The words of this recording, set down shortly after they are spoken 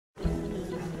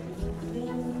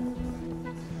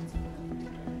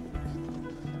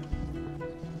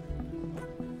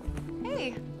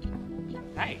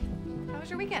Hi. How was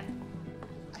your weekend?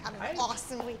 I had an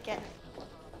awesome weekend.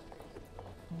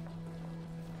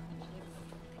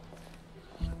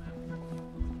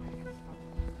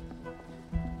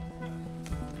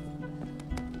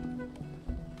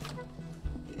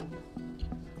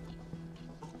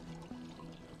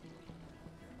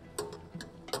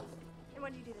 And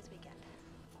what did you do this weekend?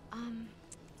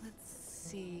 Let's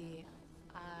see.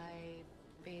 I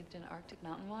bathed in Arctic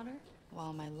mountain water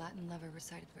while my Latin lover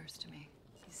recited verse to me.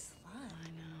 He's fun. I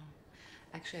know.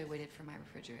 Actually, I waited for my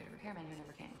refrigerator repairman who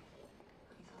never came.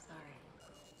 He's so sorry.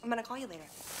 I'm gonna call you later.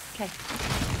 Okay.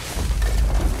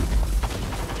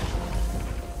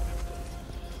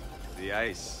 The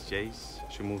ice, Jace.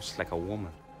 She moves like a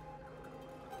woman.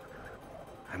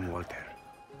 I'm Walter.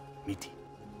 Mittyn.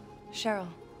 Cheryl.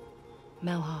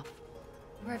 Melhoff.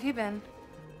 Where have you been?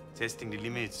 Testing the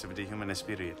limits of the human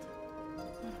spirit.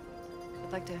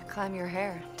 I'd like to climb your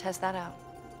hair, test that out.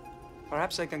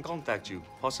 Perhaps I can contact you,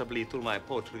 possibly through my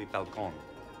poetry falcon.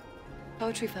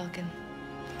 Poetry Falcon.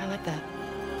 I like that.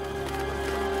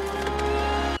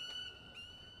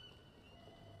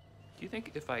 Do you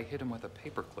think if I hit him with a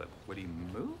paperclip, would he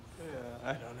move? Yeah,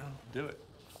 I don't know. Do it.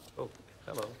 Oh,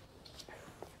 hello.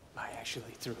 I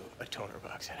actually threw a toner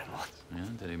box at him once. Yeah,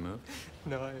 did he move?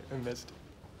 No, I missed it.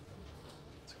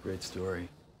 It's a great story.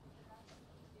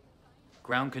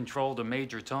 Ground control to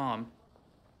Major Tom.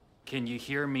 Can you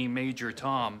hear me, Major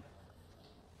Tom?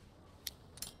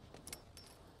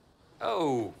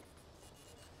 Oh.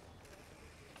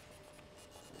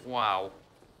 Wow.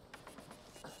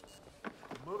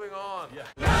 Moving on.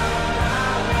 Yeah.